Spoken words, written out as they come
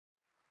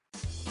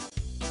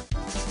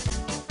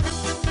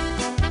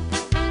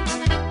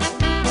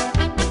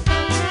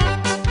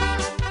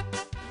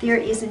There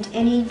isn't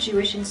any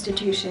Jewish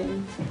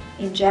institution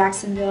in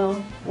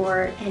Jacksonville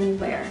or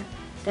anywhere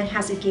that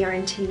has a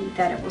guarantee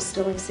that it will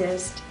still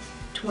exist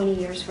 20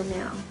 years from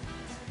now.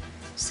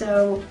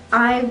 So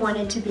I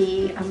wanted to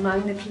be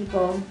among the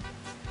people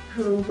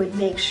who would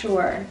make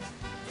sure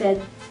that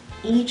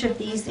each of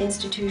these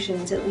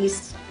institutions, at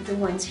least the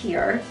ones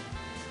here,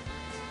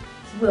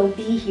 will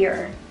be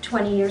here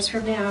 20 years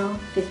from now,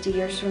 50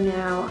 years from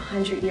now,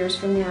 100 years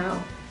from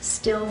now,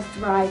 still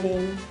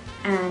thriving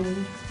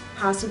and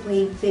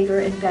possibly bigger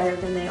and better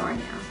than they are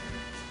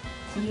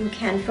now. You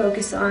can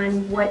focus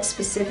on what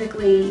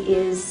specifically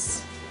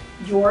is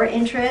your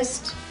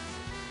interest.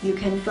 You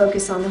can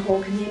focus on the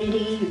whole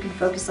community. You can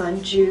focus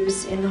on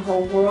Jews in the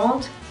whole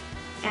world.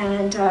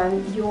 And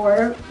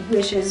your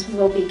wishes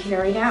will be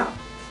carried out.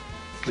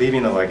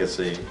 Leaving a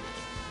legacy,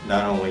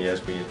 not only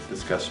as we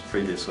discussed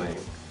previously,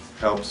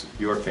 helps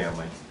your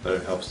family, but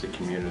it helps the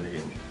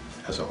community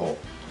as a whole.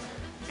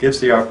 It gives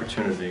the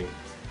opportunity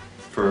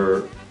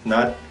for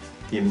not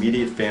the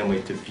immediate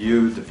family to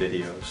view the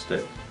videos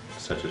that,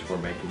 such as we're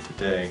making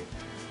today,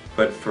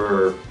 but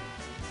for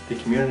the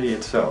community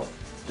itself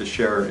to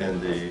share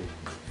in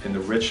the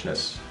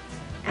richness.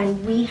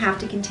 And we have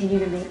to continue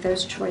to make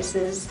those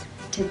choices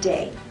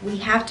today. We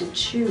have to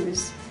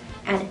choose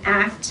and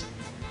act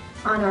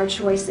on our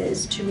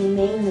choices to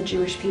remain the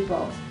Jewish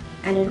people.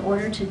 And in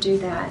order to do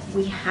that,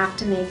 we have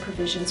to make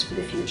provisions for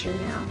the future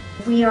now.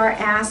 We are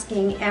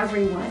asking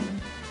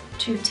everyone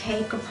to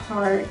take a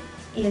part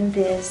in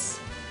this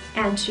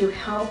and to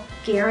help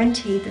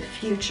guarantee the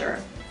future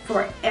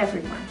for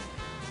everyone.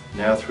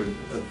 Now through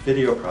a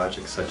video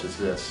project such as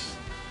this,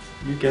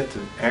 you get to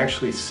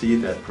actually see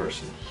that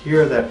person,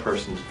 hear that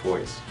person's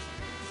voice.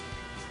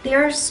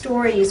 Their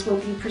stories will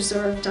be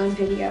preserved on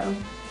video,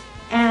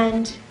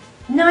 and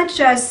not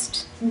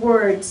just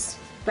words,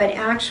 but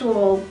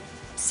actual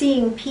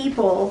seeing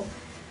people,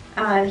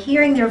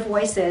 hearing their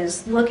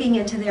voices, looking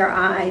into their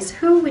eyes.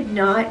 Who would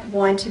not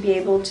want to be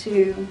able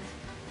to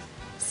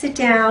sit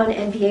down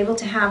and be able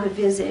to have a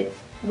visit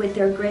with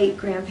their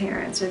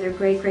great-grandparents or their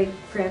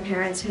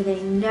great-great-grandparents who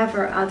they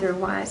never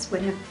otherwise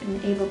would have been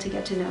able to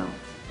get to know?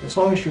 As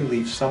long as you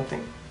leave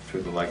something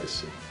through the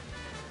legacy,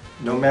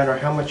 no matter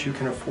how much you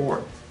can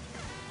afford,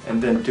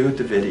 and then do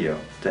the video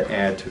to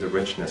add to the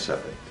richness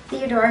of it.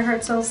 Theodore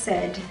Herzl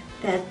said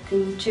that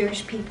the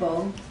Jewish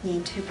people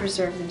need to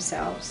preserve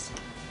themselves.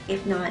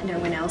 If not, no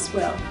one else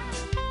will.